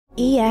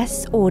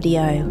ES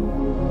Audio.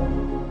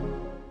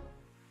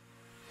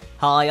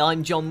 Hi,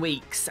 I'm John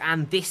Weeks,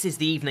 and this is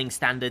the Evening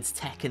Standard's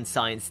Tech and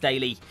Science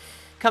Daily.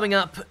 Coming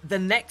up, the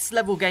next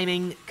level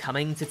gaming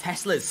coming to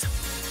Teslas.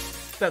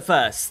 But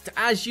first,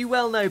 as you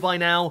well know by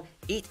now,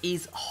 it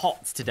is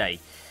hot today.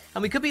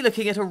 And we could be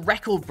looking at a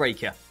record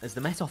breaker, as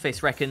the Met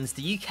Office reckons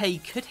the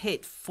UK could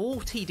hit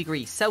 40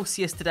 degrees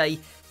Celsius today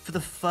for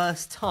the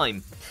first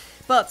time.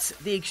 But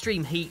the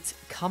extreme heat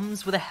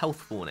comes with a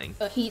health warning.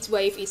 A heat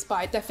wave is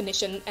by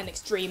definition an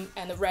extreme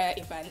and a rare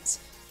event.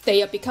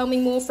 They are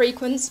becoming more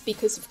frequent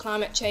because of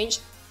climate change,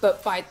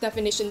 but by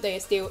definition they are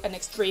still an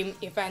extreme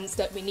event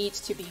that we need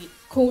to be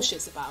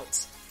cautious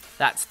about.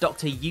 That's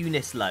Dr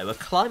Eunice Lo, a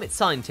climate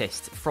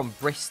scientist from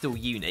Bristol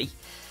Uni.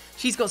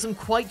 She's got some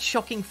quite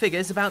shocking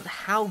figures about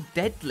how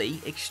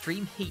deadly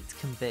extreme heat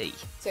can be.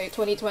 So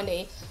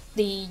 2020,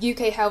 the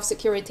UK Health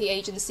Security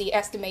Agency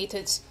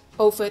estimated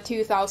over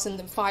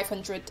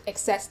 2,500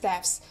 excess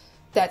deaths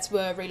that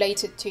were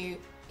related to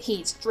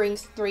heat during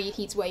 3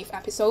 heatwave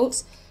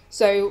episodes.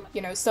 So,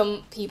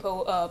 some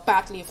people are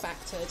badly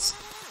affected.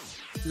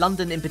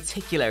 London in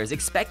particular is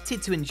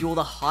expected to endure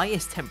the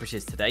highest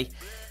temperatures today.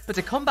 But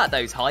to combat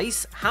those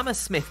highs,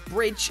 Hammersmith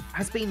Bridge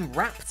has been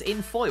wrapped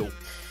in foil.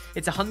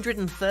 It's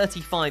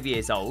 135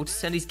 years old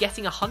and is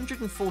getting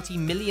 £140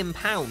 million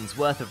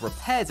worth of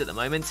repairs at the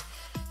moment,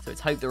 so it's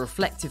hoped the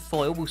reflective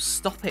foil will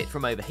stop it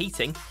from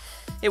overheating.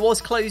 It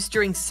was closed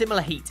during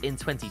similar heat in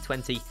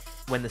 2020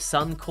 when the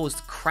sun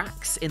caused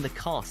cracks in the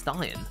cast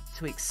iron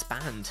to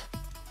expand.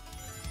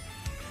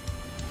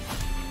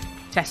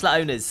 Tesla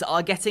owners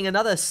are getting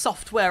another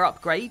software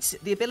upgrade,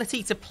 the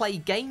ability to play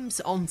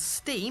games on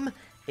Steam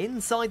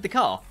inside the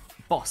car.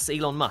 Boss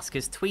Elon Musk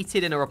has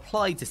tweeted in a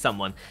reply to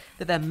someone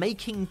that they're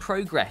making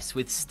progress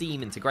with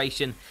Steam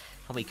integration,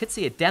 and we could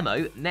see a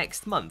demo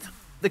next month.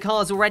 The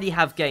cars already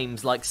have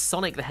games like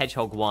Sonic the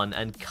Hedgehog 1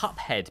 and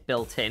Cuphead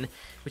built in,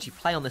 which you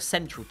play on the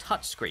central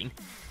touchscreen.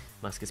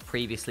 Musk has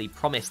previously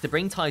promised to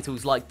bring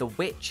titles like The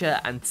Witcher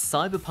and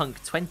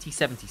Cyberpunk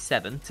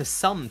 2077 to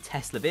some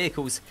Tesla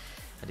vehicles,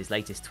 and his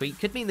latest tweet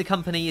could mean the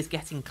company is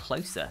getting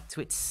closer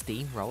to its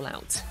Steam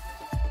rollout.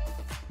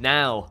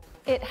 Now,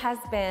 it has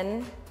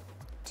been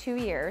 2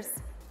 years,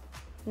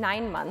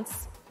 9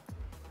 months,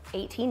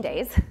 18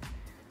 days,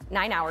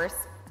 9 hours,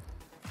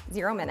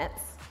 0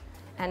 minutes,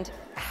 and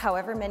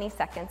however many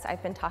seconds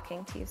I've been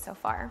talking to you so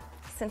far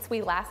since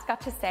we last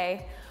got to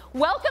say,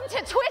 welcome to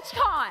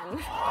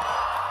TwitchCon!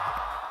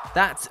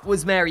 That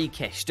was Mary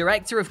Kish,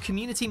 Director of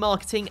Community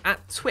Marketing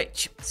at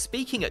Twitch,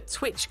 speaking at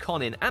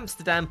TwitchCon in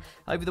Amsterdam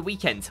over the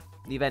weekend.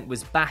 The event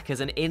was back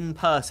as an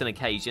in-person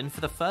occasion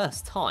for the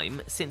first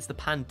time since the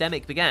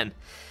pandemic began.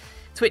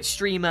 Twitch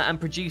streamer and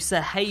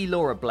producer Hey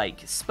Laura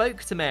Blake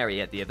spoke to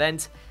Mary at the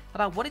event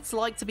about what it's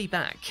like to be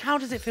back. How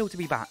does it feel to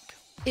be back?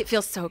 It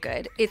feels so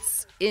good.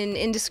 It's an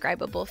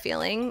indescribable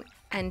feeling,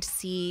 and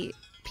see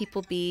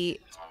people be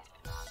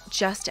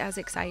just as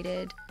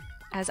excited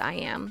as I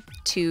am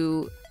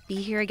to be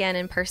here again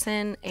in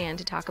person and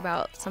to talk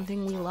about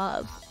something we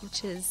love,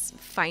 which is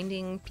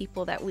finding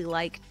people that we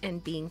like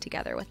and being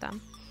together with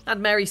them.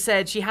 And Mary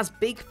said she has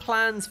big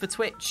plans for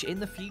Twitch in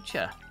the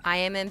future. I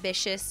am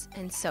ambitious,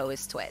 and so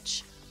is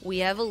Twitch. We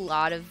have a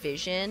lot of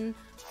vision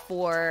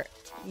for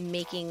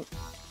making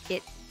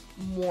it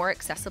more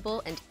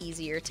accessible and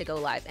easier to go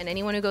live. And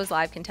anyone who goes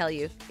live can tell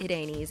you it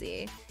ain't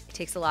easy. It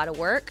takes a lot of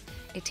work.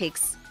 It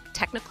takes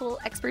technical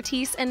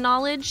expertise and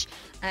knowledge,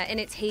 and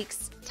it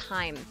takes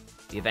time.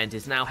 The event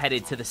is now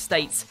headed to the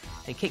States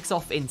and kicks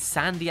off in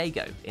San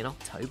Diego in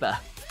October.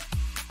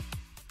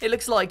 It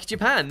looks like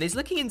Japan is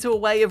looking into a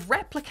way of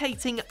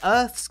replicating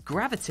Earth's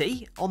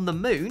gravity on the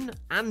Moon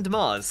and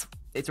Mars.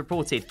 It's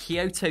reported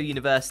Kyoto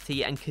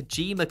University and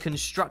Kojima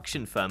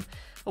construction firm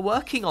are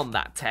working on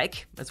that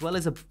tech, as well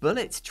as a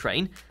bullet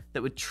train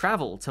that would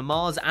travel to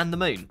Mars and the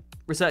Moon.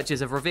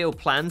 Researchers have revealed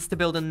plans to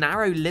build a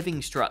narrow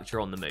living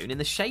structure on the Moon in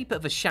the shape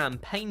of a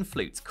champagne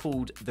flute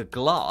called the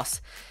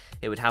Glass.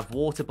 It would have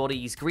water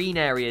bodies, green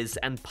areas,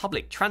 and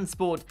public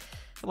transport,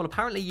 and will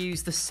apparently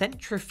use the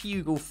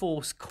centrifugal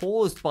force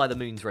caused by the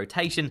Moon's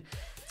rotation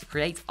to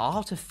create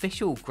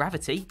artificial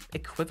gravity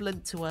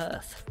equivalent to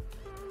Earth.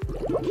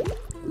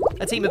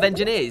 A team of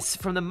engineers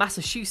from the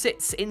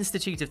Massachusetts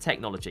Institute of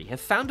Technology have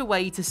found a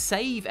way to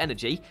save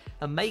energy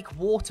and make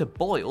water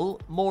boil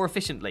more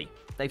efficiently.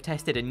 They've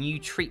tested a new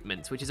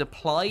treatment which is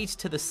applied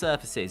to the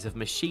surfaces of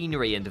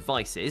machinery and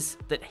devices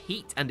that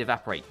heat and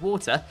evaporate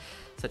water,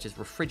 such as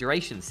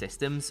refrigeration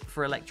systems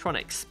for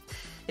electronics.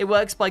 It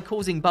works by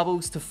causing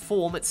bubbles to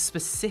form at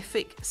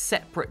specific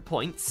separate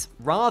points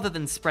rather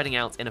than spreading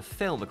out in a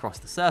film across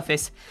the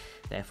surface,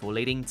 therefore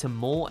leading to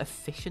more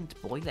efficient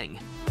boiling.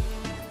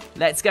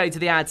 Let's go to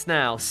the ads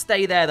now.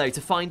 Stay there though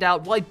to find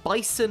out why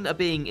bison are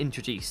being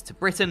introduced to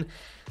Britain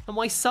and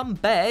why some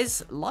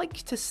bears like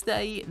to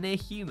stay near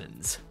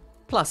humans.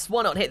 Plus,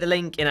 why not hit the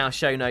link in our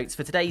show notes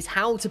for today's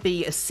How to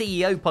Be a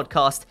CEO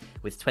podcast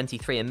with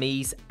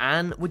 23andMe's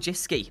Anne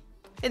Wojcicki.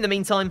 In the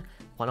meantime,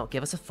 why not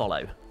give us a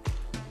follow?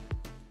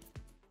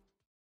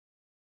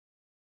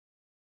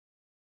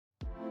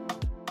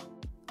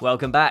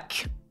 Welcome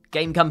back.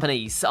 Game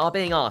companies are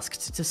being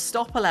asked to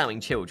stop allowing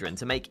children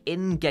to make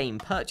in-game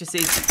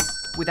purchases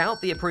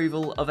without the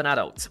approval of an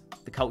adult.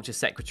 The Culture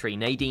Secretary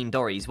Nadine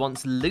Dorries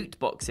wants loot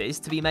boxes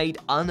to be made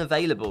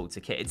unavailable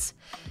to kids.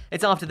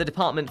 It's after the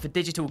Department for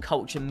Digital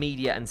Culture,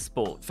 Media and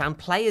Sport found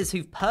players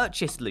who've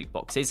purchased loot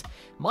boxes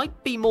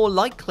might be more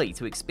likely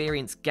to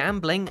experience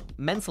gambling,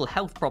 mental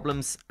health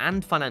problems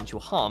and financial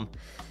harm.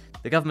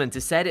 The government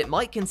has said it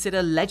might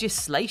consider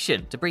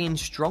legislation to bring in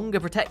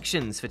stronger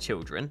protections for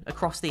children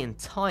across the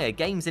entire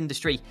games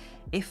industry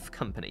if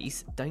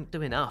companies don't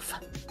do enough.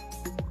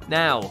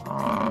 Now,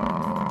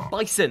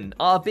 bison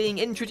are being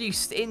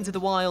introduced into the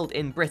wild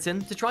in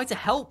Britain to try to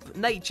help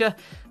nature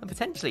and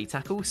potentially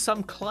tackle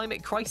some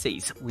climate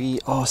crises. We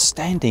are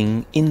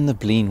standing in the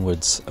Blean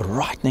Woods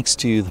right next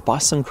to the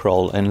bison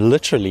kraal, and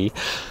literally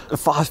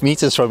 5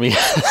 meters from me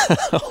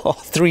are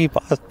 3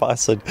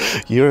 bison,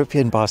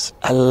 European bison,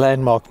 a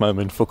landmark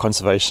moment for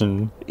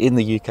conservation in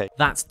the UK.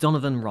 That's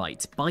Donovan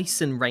Wright,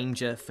 bison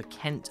ranger for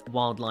Kent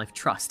Wildlife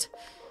Trust.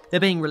 They're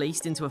being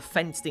released into a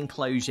fenced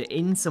enclosure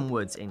in some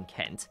woods in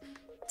Kent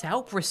to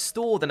help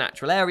restore the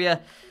natural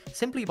area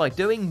simply by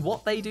doing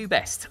what they do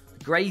best: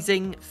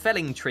 grazing,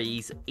 felling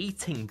trees,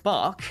 eating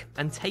bark,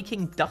 and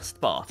taking dust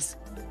baths.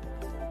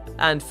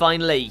 And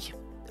finally,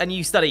 a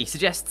new study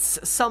suggests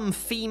some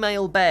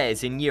female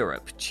bears in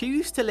Europe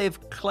choose to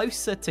live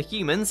closer to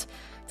humans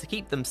to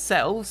keep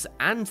themselves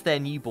and their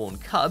newborn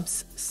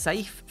cubs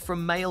safe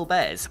from male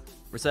bears.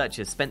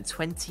 Researchers spent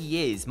 20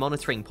 years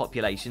monitoring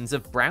populations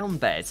of brown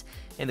bears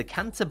in the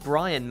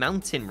Cantabrian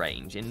mountain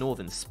range in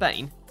northern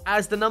Spain.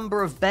 As the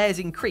number of bears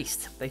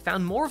increased, they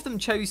found more of them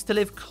chose to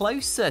live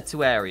closer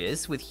to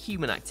areas with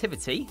human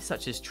activity,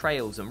 such as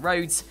trails and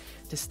roads,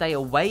 to stay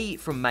away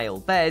from male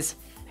bears,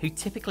 who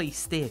typically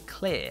steer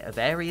clear of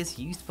areas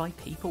used by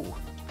people.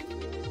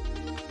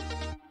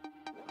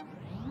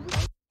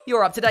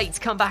 You're up to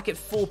date. Come back at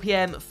 4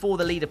 p.m. for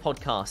the Leader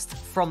podcast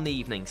from the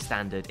Evening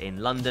Standard in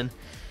London.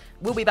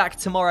 We'll be back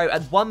tomorrow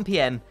at 1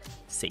 p.m.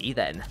 See you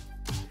then.